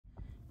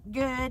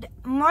Good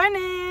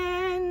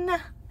morning.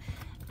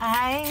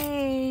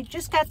 I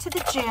just got to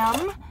the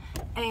gym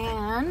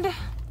and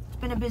it's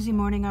been a busy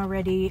morning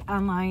already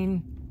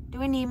online,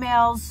 doing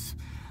emails,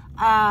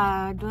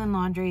 doing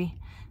laundry,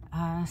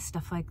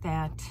 stuff like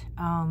that.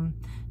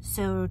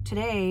 So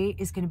today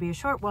is going to be a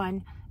short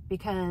one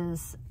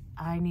because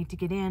I need to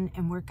get in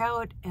and work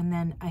out, and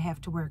then I have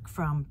to work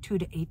from 2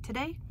 to 8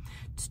 today.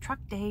 It's truck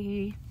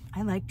day.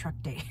 I like truck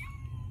day.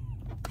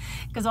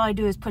 Because all I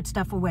do is put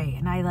stuff away,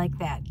 and I like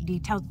that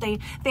detail. They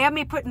have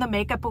me putting the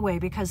makeup away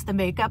because the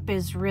makeup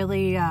is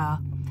really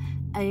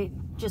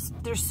there's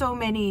so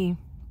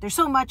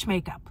much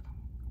makeup,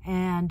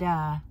 and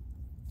yeah,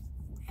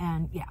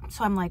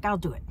 so I'm like, I'll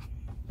do it.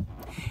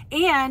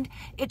 And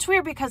it's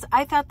weird because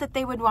I thought that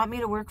they would want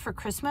me to work for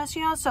Christmas,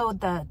 you know, so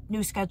the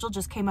new schedule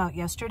just came out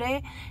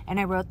yesterday, and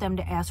I wrote them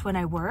to ask when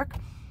I work,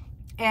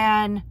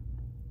 and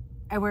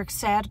I work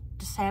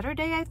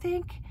Saturday, I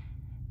think.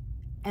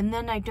 And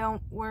then I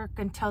don't work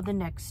until the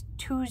next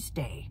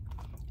Tuesday.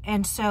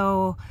 And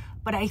so,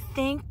 but I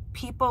think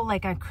people,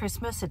 like on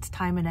Christmas, it's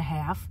time and a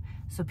half.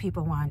 So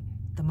people want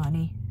the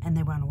money and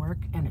they want to work,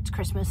 and it's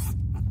Christmas.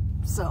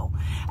 So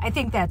I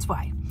think that's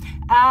why.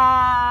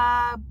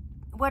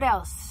 What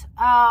else?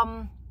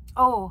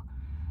 Oh,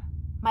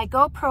 my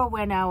GoPro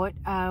went out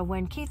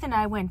when Keith and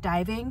I went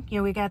diving. You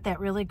know, we got that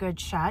really good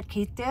shot,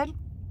 Keith did.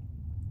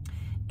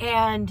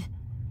 And,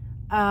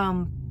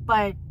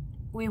 but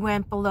we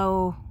went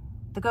below.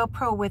 The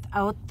GoPro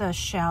without the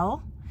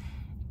shell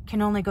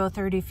can only go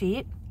 30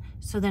 feet.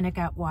 So then it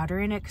got water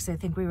in it because I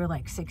think we were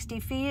like 60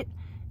 feet.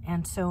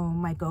 And so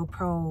my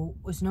GoPro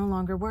was no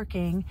longer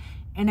working.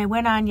 And I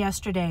went on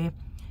yesterday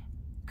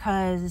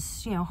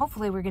because, you know,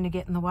 hopefully we're going to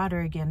get in the water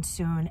again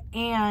soon.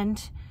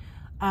 And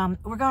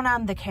we're going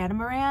on the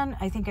catamaran.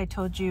 I think I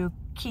told you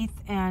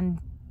Keith and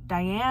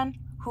Diane,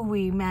 who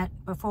we met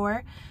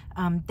before,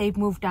 they've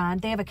moved on.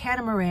 They have a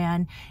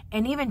catamaran,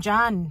 and even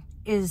John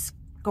is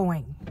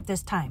going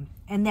this time,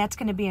 and that's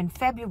going to be in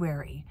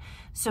February,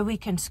 so we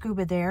can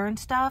scuba there and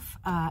stuff.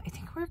 I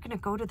think we're going to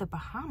go to the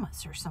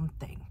Bahamas or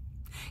something.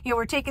 You know,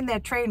 we're taking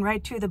that train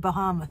right to the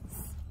Bahamas.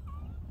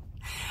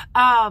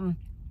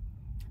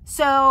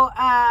 So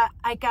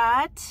I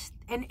got,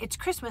 and it's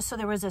Christmas, so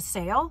there was a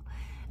sale,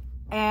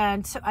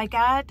 and so I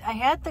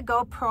had the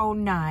GoPro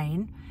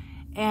 9,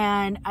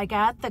 and I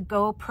got the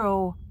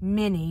GoPro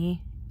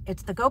Mini.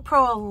 It's the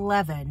GoPro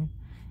 11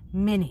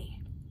 Mini.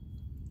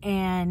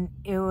 And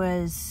it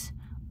was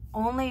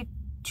only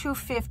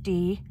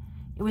 $250.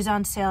 It was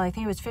on sale. I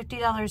think it was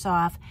 $50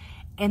 off.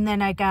 And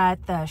then I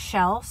got the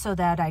shell so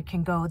that I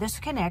can go, this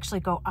can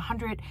actually go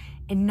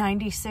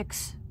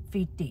 196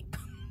 feet deep,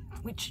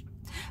 which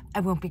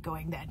I won't be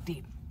going that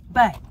deep.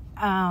 But,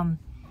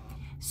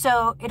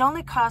 so it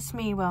only cost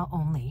me, well,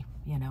 only,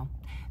 you know,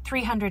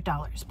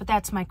 $300. But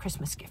that's my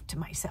Christmas gift to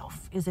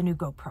myself, is a new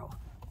GoPro.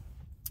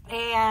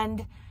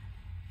 And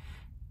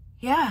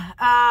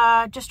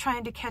yeah, just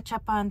trying to catch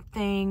up on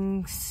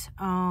things.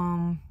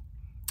 And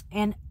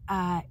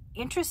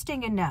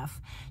interesting enough,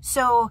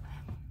 so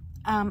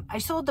I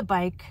sold the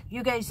bike.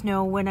 You guys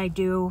know when I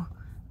do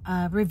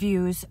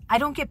reviews, I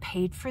don't get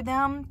paid for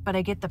them, but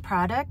I get the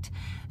product.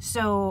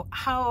 So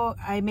how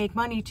I make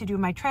money to do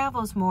my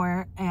travels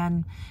more,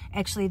 and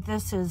actually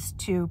this is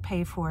to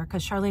pay for,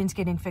 because Charlene's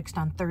getting fixed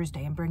on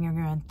Thursday. I'm bringing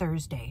her on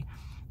Thursday.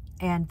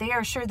 And they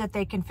are sure that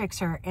they can fix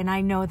her, and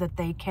I know that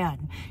they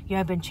can. You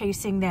know, I've been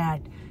chasing that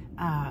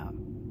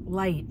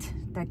light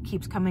that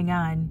keeps coming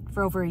on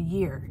for over a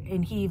year,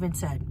 and he even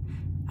said,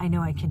 I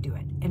know I can do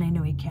it, and I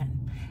know he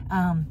can.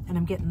 And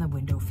I'm getting the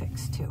window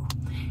fixed too.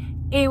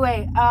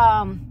 Anyway,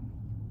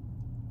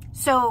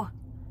 so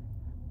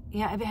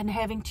yeah, I've been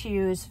having to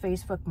use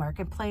Facebook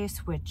Marketplace,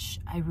 which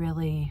I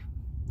really,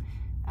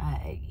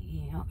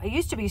 you know, I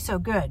used to be so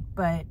good,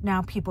 but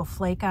now people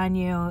flake on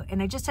you.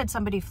 And I just had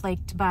somebody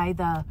flake to buy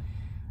the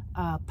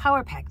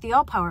power pack, the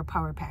all power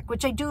pack,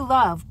 which I do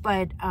love,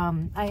 but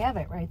I have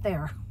it right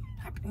there.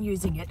 I've been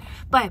using it,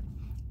 but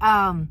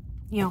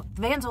you know,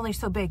 the van's only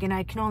so big, and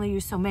I can only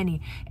use so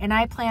many. And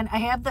I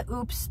have the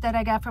oops that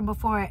I got from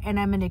before, and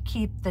I'm going to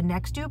keep the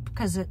next oop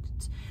because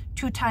it's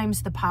 2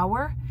 times the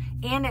power,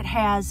 and it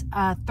has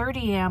a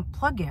 30 amp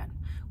plug-in,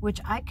 which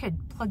I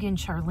could plug in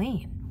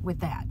Charlene with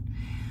that.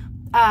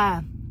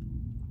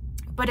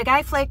 But a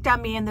guy flaked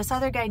on me, and this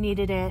other guy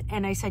needed it,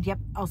 and I said, yep,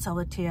 I'll sell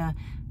it to you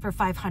for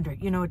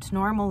 $500. You know,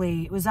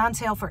 it was on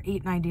sale for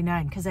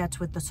 $8.99 because that's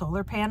with the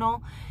solar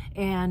panel,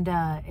 and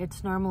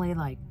it's normally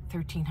like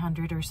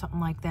 $1,300 or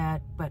something like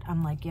that. But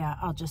I'm like, yeah,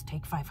 I'll just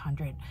take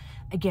 $500.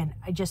 Again,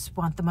 I just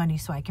want the money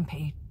so I can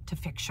pay to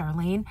fix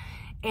Charlene.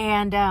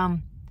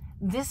 And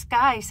this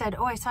guy said,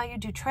 oh, I saw you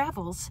do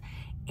travels,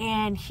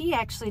 and he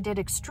actually did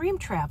extreme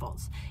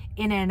travels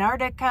in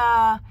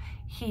Antarctica.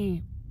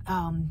 He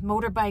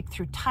motorbike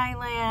through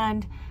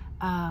Thailand.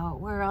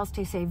 Where else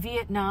did he say?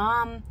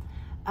 Vietnam.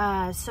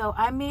 So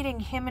I'm meeting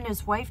him and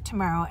his wife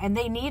tomorrow, and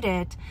they need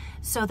it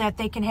so that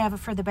they can have it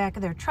for the back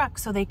of their truck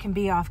so they can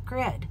be off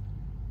grid.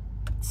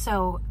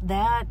 So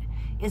that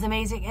is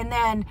amazing. And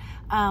then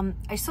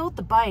I sold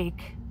the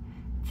bike,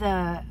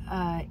 the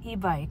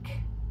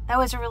e-bike, That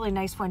was a really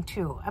nice one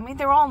too. I mean,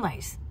 they're all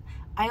nice.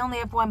 I only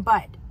have one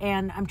butt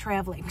and I'm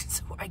traveling,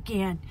 so I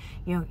can't,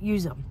 you know,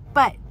 use them.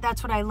 But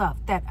that's what I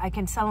love, that I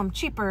can sell them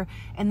cheaper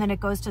and then it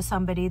goes to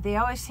somebody. They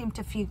always seem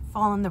to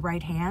fall in the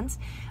right hands.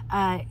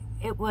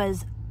 It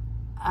was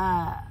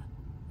a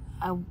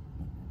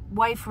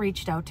wife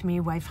reached out to me,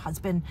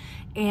 husband,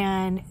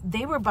 and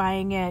they were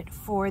buying it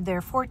for their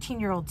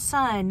 14-year-old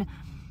son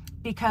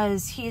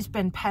because he's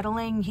been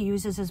pedaling. He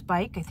uses his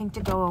bike, I think,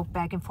 to go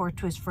back and forth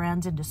to his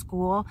friends and to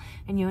school.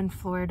 And you in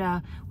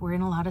Florida, we're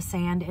in a lot of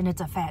sand, and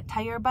it's a fat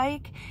tire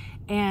bike.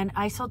 And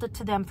I sold it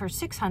to them for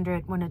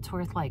 $600 when it's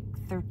worth like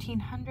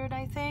 $1,300,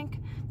 I think,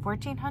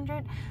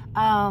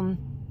 $1,400,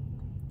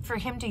 for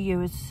him to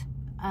use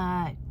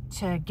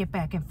to get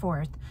back and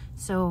forth.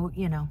 So,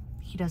 you know,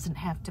 he doesn't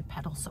have to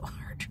pedal so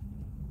hard.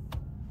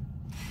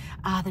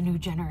 The new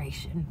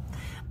generation.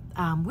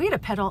 We had to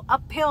pedal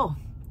uphill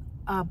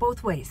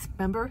both ways,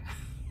 remember?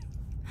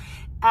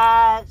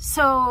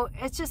 So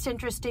it's just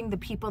interesting, the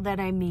people that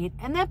I meet.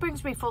 And that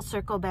brings me full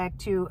circle back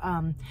to,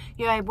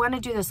 you know, I want to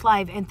do this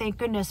live, and thank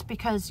goodness,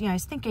 because, you know, I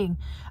was thinking,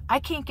 I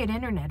can't get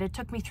internet. It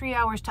took me 3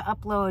 hours to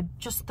upload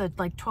just the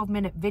like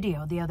 12-minute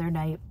video the other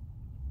night.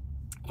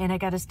 And I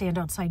got to stand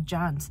outside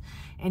John's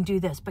and do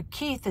this. But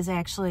Keith is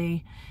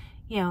actually,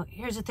 you know,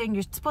 here's the thing,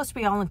 you're supposed to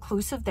be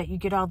all-inclusive, that you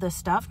get all this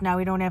stuff. Now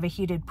we don't have a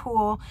heated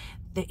pool.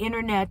 The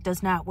internet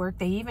does not work.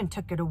 They even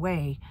took it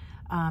away.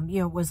 You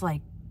know, it was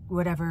like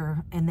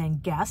whatever, and then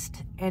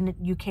guest, and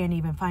you can't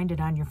even find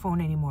it on your phone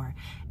anymore.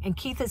 And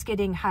Keith is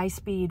getting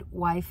high-speed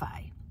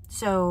Wi-Fi.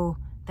 So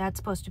that's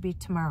supposed to be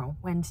tomorrow,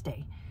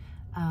 Wednesday.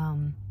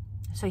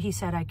 So he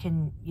said I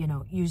can, you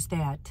know, use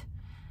that.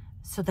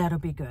 So that'll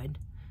be good.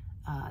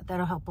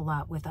 That'll help a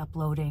lot with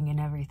uploading and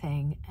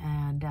everything,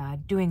 and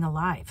doing a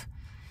live.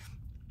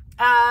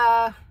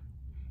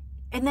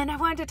 And then I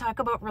wanted to talk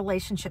about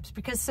relationships,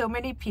 because so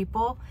many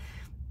people,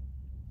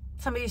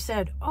 somebody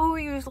said, oh,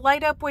 you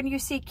light up when you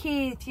see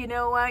Keith, you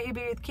know, you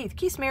be with Keith.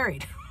 Keith's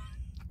married.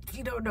 If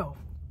you don't know.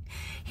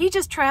 He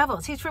just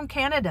travels. He's from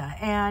Canada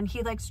and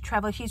he likes to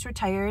travel. He's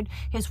retired.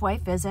 His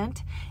wife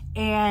isn't.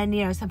 And,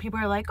 you know, some people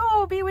are like,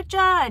 oh, be with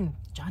John.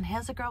 John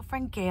has a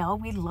girlfriend, Gail.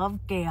 We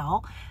love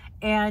Gail.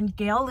 And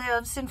Gail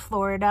lives in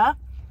Florida.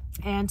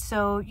 And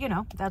so, you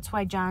know, that's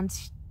why John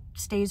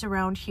stays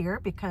around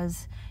here,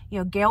 because, you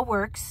know, Gail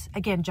works.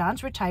 Again,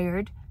 John's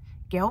retired.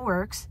 Gail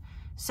works.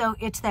 So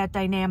it's that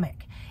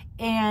dynamic.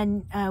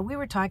 And we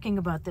were talking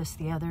about this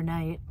the other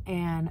night,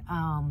 and,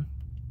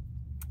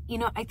 you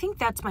know, I think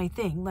that's my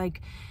thing.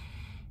 Like,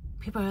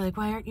 people are like,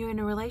 why aren't you in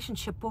a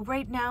relationship? Well,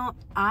 right now,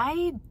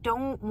 I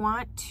don't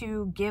want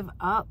to give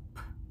up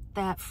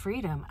that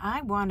freedom.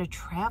 I want to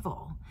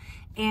travel,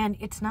 and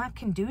it's not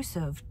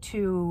conducive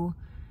to,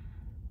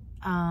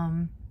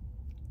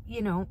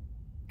 you know,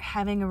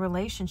 having a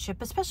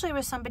relationship, especially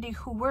with somebody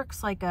who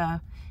works like a,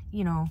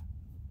 you know,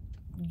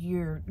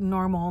 your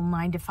normal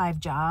 9-to-5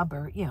 job,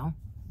 or, you know,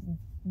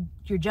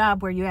 your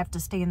job where you have to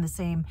stay in the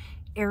same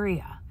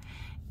area.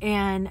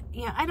 And,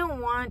 you know, I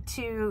don't want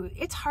to,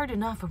 it's hard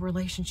enough, a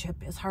relationship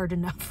is hard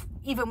enough,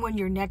 even when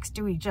you're next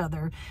to each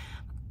other,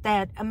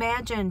 that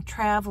imagine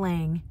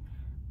traveling,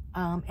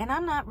 and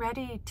I'm not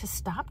ready to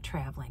stop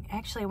traveling.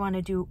 Actually, I want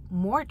to do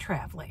more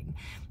traveling.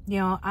 You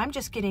know, I'm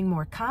just getting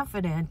more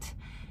confident,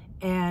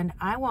 and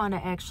I want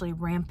to actually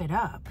ramp it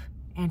up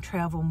and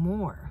travel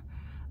more.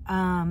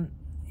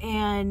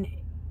 And,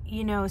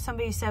 you know,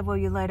 somebody said, well,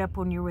 you light up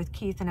when you're with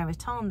Keith. And I was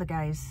telling the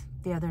guys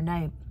the other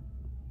night,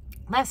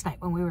 last night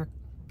when we were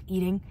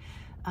eating,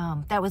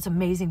 that was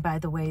amazing, by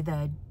the way,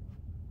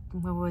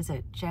 what was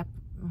it?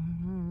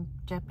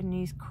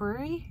 Japanese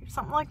curry,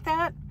 something like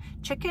that.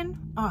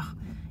 Chicken. Oh,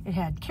 it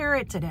had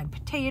carrots, it had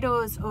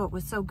potatoes. Oh, it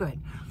was so good.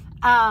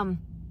 But,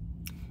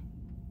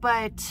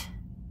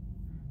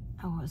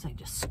 oh, what was I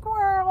just,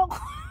 squirrel.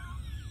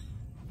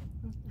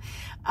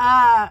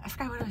 I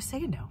forgot what I was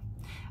saying now.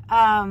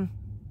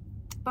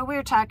 But we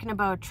were talking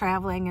about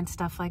traveling and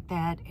stuff like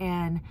that,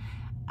 and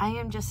I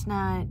am just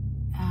not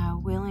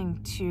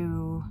willing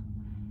to,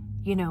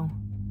 you know,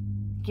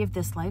 give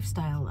this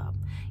lifestyle up.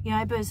 You know,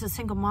 I was a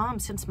single mom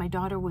since my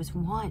daughter was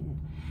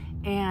 1,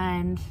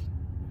 and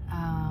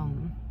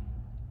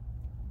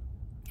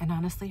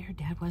honestly, her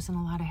dad wasn't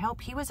a lot of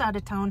help. He was out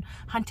of town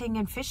hunting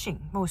and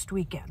fishing most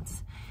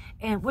weekends,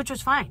 and which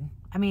was fine.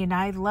 I mean,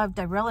 I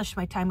relished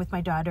my time with my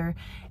daughter,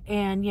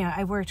 and, you know,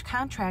 I worked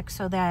contracts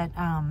so that,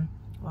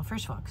 well,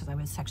 first of all, because I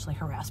was sexually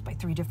harassed by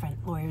 3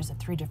 different lawyers at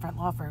 3 different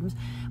law firms.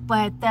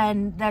 But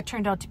then that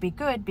turned out to be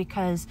good,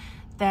 because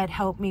that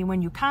helped me.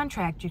 When you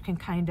contract, you can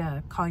kind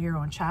of call your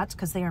own shots,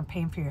 because they aren't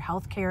paying for your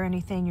health care or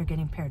anything. You're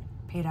getting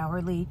paid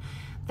hourly.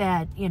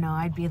 That, you know,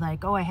 I'd be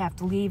like, oh, I have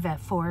to leave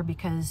at 4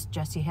 because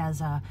Jessie has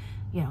a,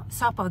 you know,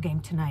 softball game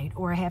tonight,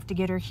 or I have to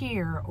get her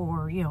here,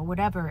 or, you know,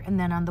 whatever. And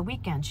then on the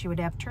weekend, she would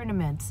have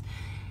tournaments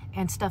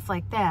and stuff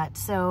like that.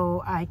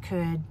 So I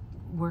could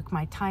work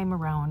my time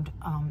around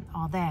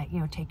all that, you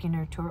know, taking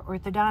her to her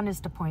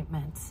orthodontist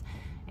appointments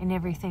and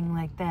everything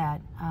like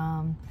that.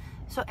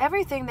 So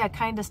everything that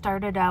kind of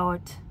started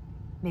out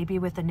maybe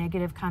with a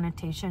negative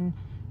connotation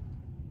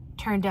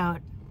turned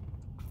out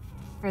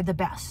for the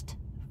best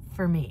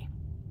for me.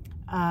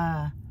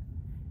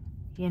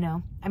 You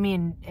know, I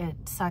mean,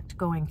 it sucked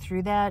going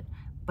through that,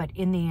 but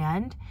in the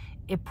end,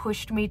 it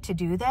pushed me to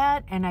do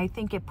that. And I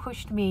think it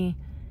pushed me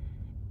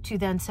to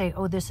then say,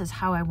 oh, this is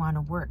how I want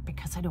to work,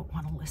 because I don't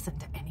want to listen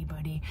to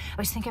anybody.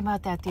 I was thinking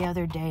about that the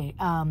other day.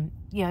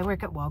 Yeah, I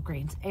work at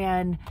Walgreens,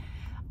 and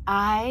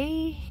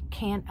I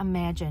can't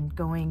imagine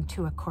going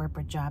to a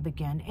corporate job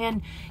again.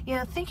 And, you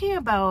know, thinking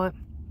about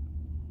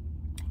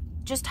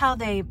just how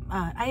they,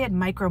 I had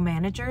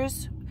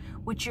micromanagers,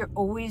 which you're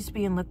always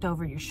being looked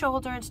over your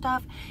shoulder and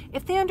stuff.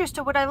 If they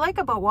understood, what I like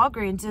about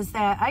Walgreens is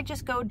that I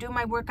just go do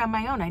my work on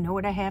my own. I know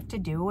what I have to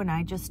do, and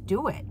I just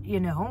do it, you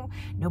know.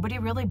 Nobody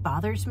really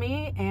bothers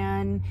me,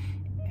 and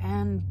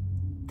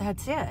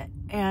that's it.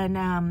 And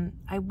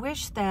I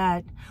wish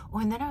that, oh,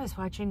 and then I was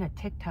watching a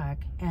TikTok,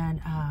 and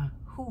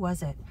who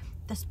was it?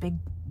 This big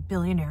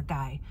billionaire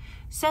guy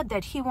said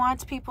that he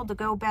wants people to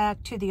go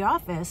back to the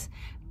office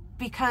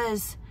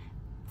because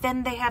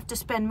then they have to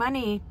spend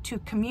money to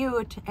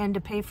commute and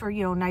to pay for,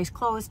 you know, nice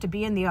clothes to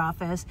be in the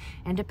office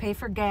and to pay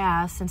for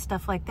gas and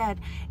stuff like that.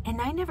 And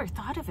I never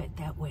thought of it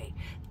that way.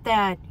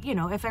 That, you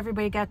know, if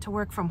everybody got to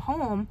work from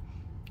home,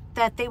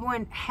 that they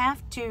wouldn't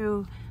have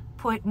to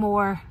put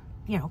more,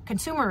 you know,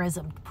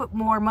 consumerism, put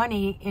more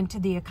money into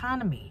the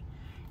economy.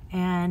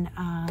 And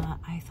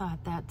I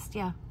thought that's,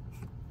 yeah,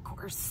 of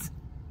course.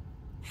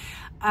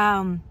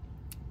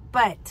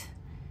 But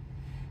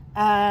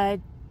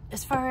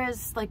as far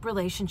as like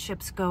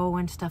relationships go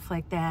and stuff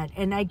like that,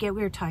 and I get,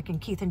 we were talking,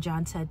 Keith and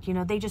John said, you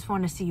know, they just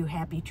want to see you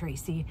happy,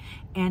 Tracey.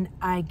 And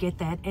I get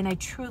that. And I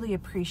truly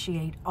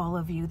appreciate all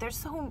of you.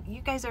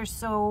 You guys are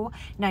so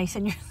nice,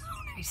 and you're so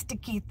nice to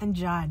Keith and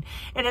John.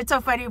 And it's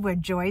so funny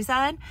when Joy's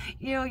on,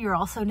 you know, you're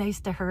also nice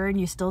to her, and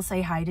you still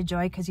say hi to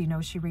Joy because you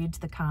know she reads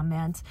the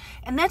comments.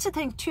 And that's the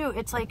thing too.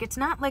 It's like, it's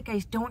not like I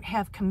don't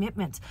have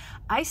commitments.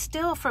 I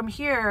still, from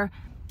here,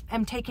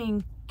 am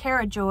taking care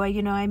of Joy.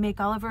 You know, I make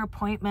all of her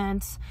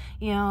appointments.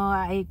 You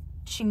know,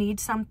 she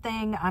needs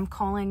something, I'm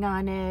calling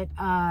on it.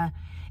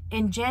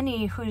 And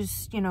Jenny,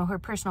 who's, you know, her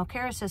personal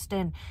care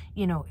assistant,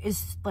 you know,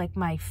 is like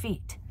my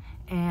feet,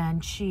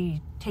 and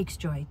she takes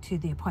Joy to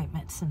the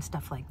appointments and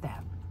stuff like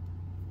that.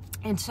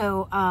 And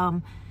so,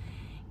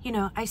 you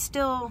know, I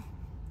still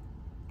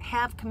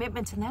have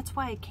commitments, and that's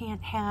why I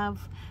can't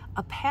have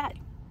a pet,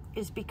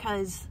 is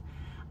because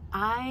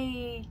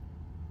I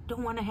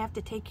don't want to have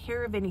to take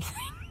care of anything,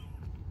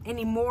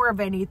 any more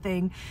of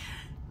anything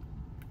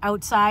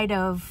outside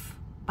of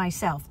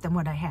myself than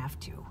what I have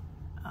to.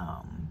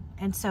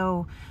 And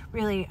so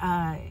really,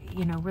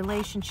 you know,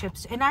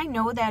 relationships, and I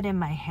know that in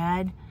my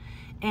head.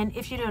 And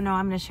if you don't know,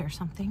 I'm going to share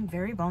something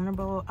very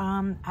vulnerable.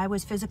 I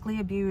was physically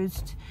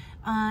abused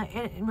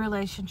in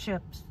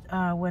relationships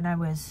when I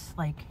was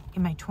like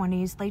in my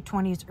 20s, late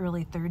 20s,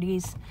 early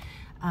 30s.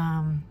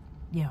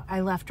 You know,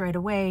 I left right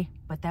away,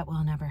 but that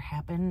will never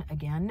happen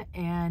again.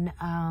 And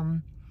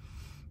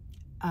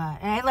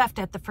I left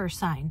at the first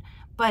sign,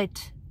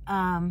 but, you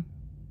know,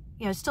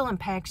 it still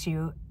impacts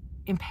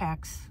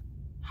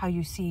how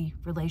you see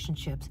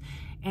relationships.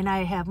 And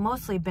I have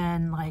mostly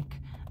been like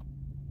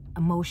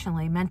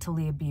emotionally,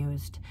 mentally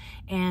abused.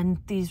 And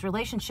these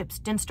relationships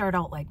didn't start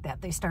out like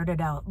that. They started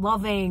out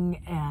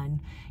loving and,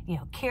 you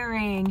know,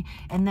 caring.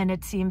 And then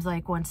it seems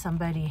like once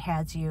somebody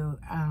has you,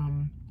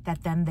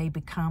 that then they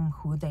become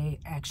who they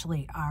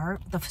actually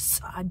are. The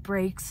facade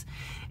breaks,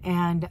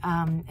 and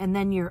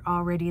then you're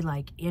already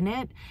like in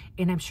it.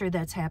 And I'm sure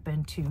that's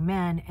happened to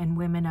men and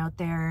women out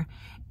there.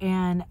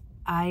 And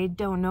I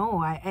don't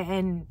know.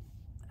 And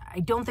I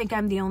don't think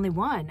I'm the only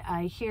one.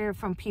 I hear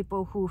from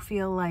people who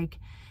feel like,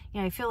 you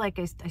know, I feel like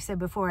I said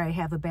before, I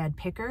have a bad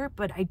picker,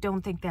 but I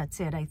don't think that's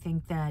it. I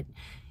think that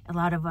a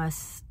lot of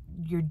us,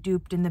 you're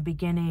duped in the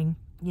beginning,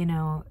 you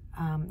know,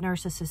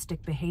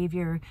 narcissistic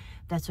behavior.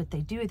 That's what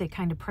they do. They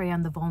kind of prey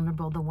on the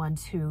vulnerable, the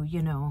ones who,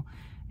 you know,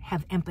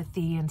 have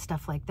empathy and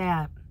stuff like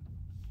that.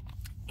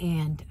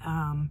 And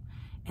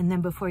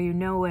then before you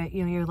know it,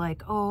 you know, you're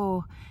like,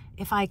 oh,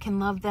 if I can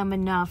love them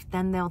enough,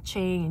 then they'll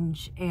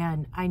change.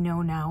 And I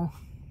know now,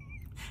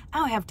 I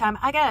don't have time.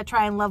 I got to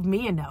try and love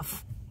me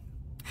enough.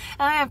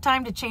 I don't have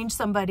time to change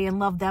somebody and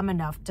love them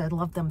enough to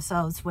love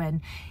themselves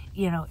when,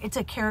 you know, it's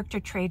a character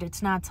trait.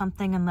 It's not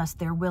something, unless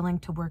they're willing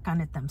to work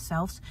on it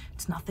themselves,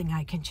 it's nothing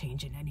I can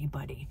change in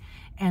anybody.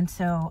 And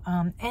so,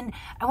 and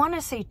I want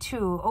to say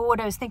too, what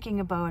I was thinking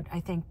about, I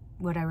think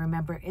what I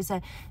remember is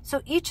that,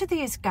 so each of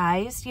these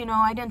guys, you know,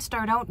 I didn't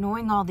start out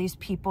knowing all these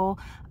people.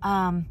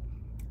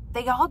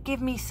 They all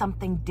give me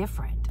something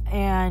different.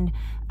 And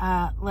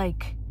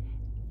like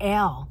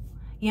Al,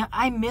 you know,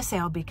 I miss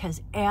Al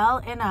because Al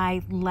and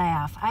I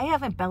laugh. I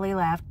haven't belly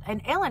laughed,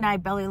 and Al and I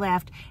belly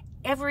laughed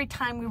every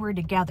time we were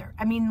together.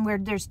 I mean, where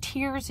there's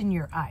tears in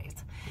your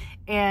eyes.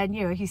 And,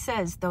 you know, he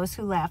says, those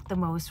who laugh the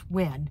most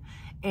win.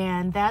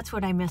 And that's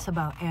what I miss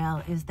about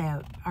Al, is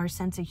that our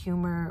sense of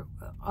humor,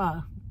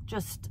 I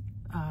just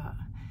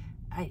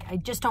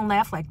don't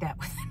laugh like that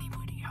with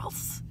anybody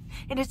else.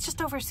 And it's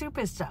just over soup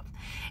and stuff.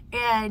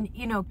 And,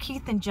 you know,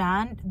 Keith and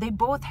John, they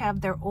both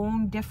have their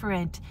own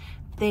different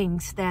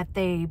things that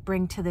they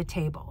bring to the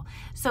table.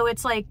 So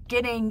it's like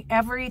getting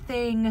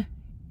everything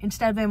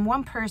instead of in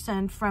one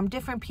person from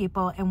different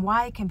people. And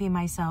why I can be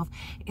myself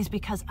is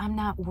because I'm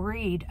not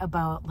worried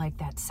about like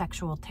that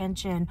sexual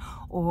tension,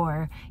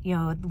 or, you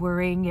know,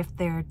 worrying if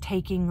they're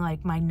taking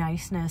like my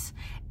niceness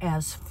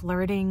as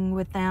flirting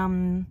with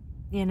them,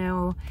 you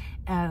know,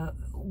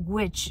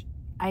 which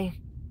I've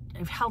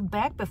held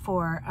back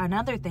before on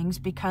other things,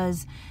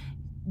 because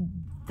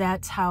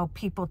that's how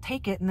people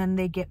take it. And then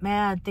they get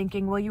mad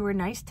thinking, well, you were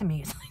nice to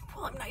me. It's like,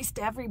 well, I'm nice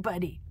to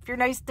everybody. If you're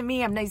nice to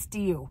me, I'm nice to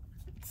you.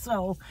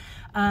 So,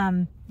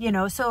 you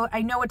know, so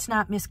I know it's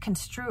not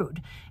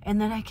misconstrued, and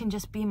then I can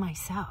just be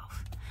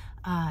myself.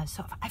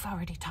 So I've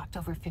already talked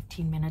over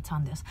 15 minutes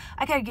on this.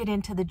 I got to get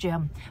into the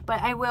gym,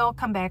 but I will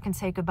come back and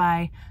say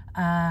goodbye,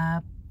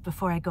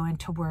 before I go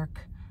into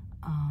work,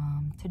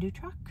 to do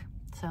truck.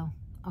 So,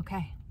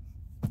 okay.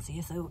 See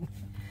you soon.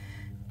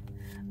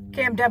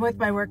 Okay, I'm done with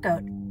my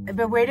workout. I've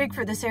been waiting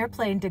for this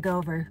airplane to go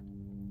over.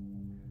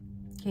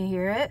 Can you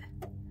hear it?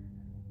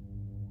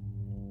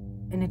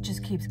 And it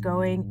just keeps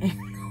going and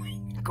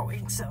going and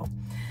going. So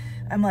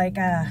I'm like,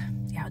 yeah,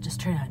 I'll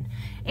just turn on.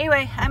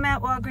 Anyway, I'm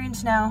at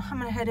Walgreens now. I'm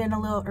gonna head in a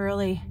little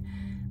early.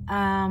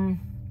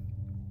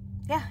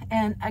 Yeah,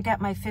 and I got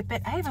my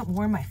Fitbit. I haven't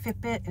worn my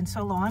Fitbit in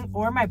so long,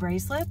 or my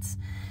bracelets.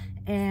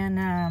 And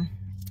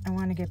I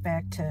want to get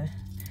back to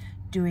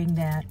doing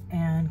that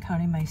and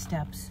counting my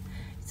steps.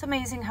 It's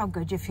amazing how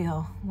good you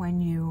feel when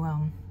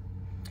you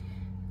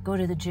go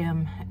to the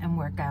gym and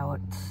work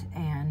out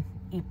and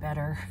eat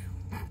better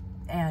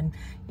and,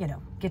 you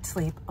know, get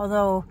sleep.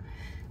 Although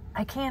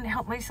I can't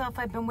help myself.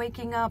 I've been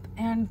waking up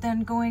and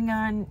then going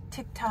on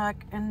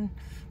TikTok and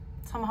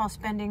somehow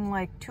spending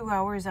like 2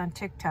 hours on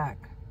TikTok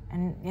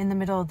and in the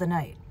middle of the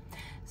night.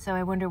 So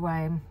I wonder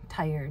why I'm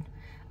tired.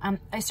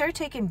 I started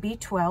taking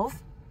B12.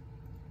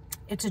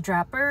 It's a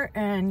dropper,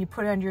 and you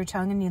put it under your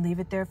tongue and you leave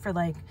it there for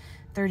like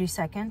 30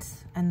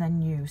 seconds and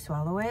then you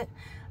swallow it.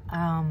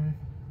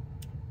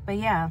 But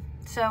yeah,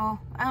 so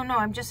I don't know,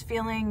 I'm just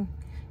feeling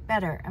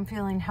better. I'm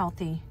feeling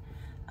healthy.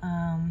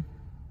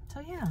 So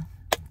yeah,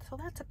 so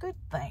that's a good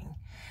thing.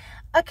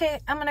 Okay,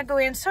 I'm gonna go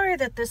in. Sorry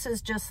that this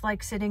is just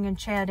like sitting and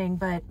chatting,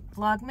 but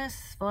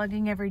Vlogmas,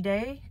 vlogging every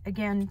day.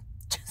 Again,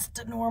 just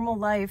a normal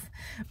life,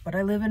 but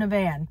I live in a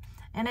van.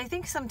 And I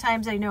think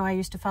sometimes, I know I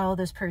used to follow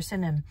this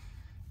person and,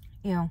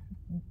 you know,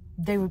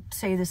 they would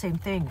say the same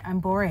thing.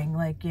 I'm boring.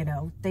 Like, you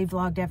know, they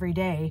vlogged every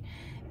day.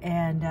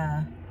 And,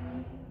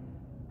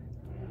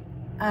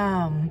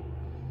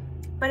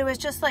 but it was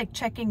just like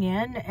checking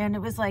in, and it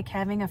was like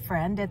having a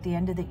friend at the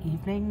end of the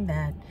evening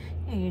that,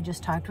 you know, you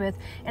just talked with.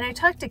 And I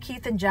talked to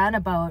Keith and John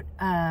about,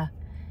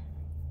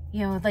 you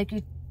know, like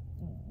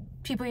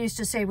people used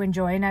to say when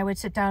Joy and I would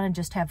sit down and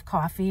just have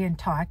coffee and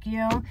talk, you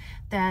know,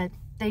 that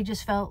they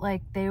just felt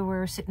like they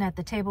were sitting at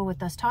the table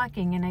with us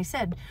talking. And I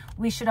said,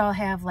 we should all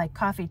have like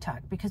coffee talk,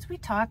 because we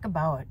talk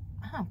about,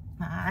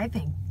 I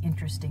think,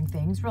 interesting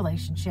things,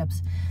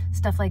 relationships,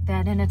 stuff like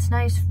that. And it's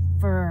nice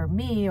for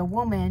me, a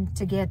woman,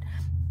 to get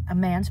a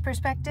man's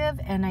perspective.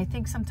 And I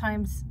think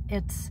sometimes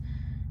it's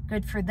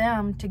good for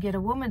them to get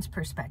a woman's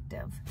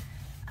perspective.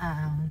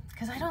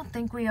 Because I don't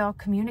think we all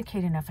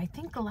communicate enough. I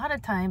think a lot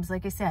of times,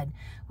 like I said,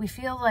 we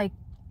feel like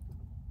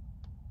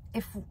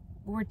if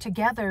we're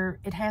together,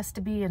 it has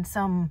to be in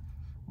some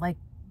like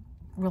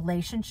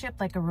relationship,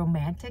 like a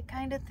romantic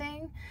kind of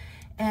thing.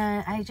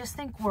 And I just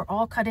think we're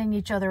all cutting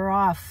each other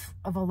off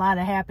of a lot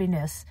of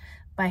happiness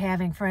by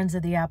having friends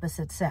of the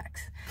opposite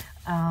sex.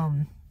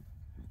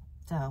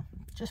 So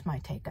just my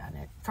take on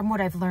it, from what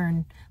I've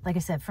learned, like I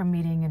said, from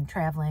meeting and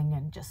traveling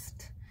and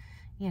just,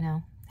 you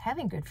know,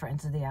 having good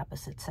friends of the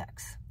opposite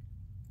sex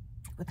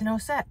with no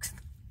sex.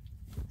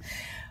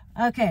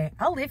 Okay,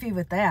 I'll leave you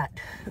with that.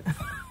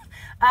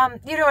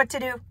 You know what to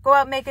do. Go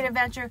out and make an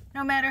adventure,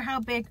 no matter how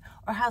big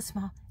or how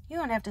small. You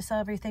don't have to sell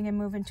everything and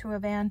move into a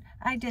van.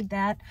 I did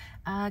that.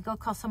 Go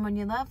call someone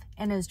you love,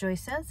 and as Joy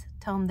says,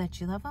 tell them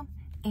that you love them,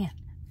 and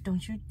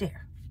don't you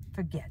dare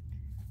forget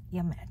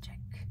your magic.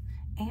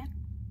 And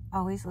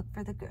always look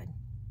for the good.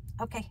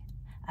 Okay,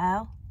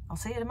 I'll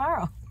see you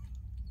tomorrow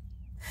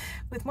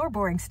with more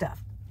boring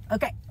stuff.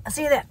 Okay, I'll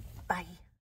see you then.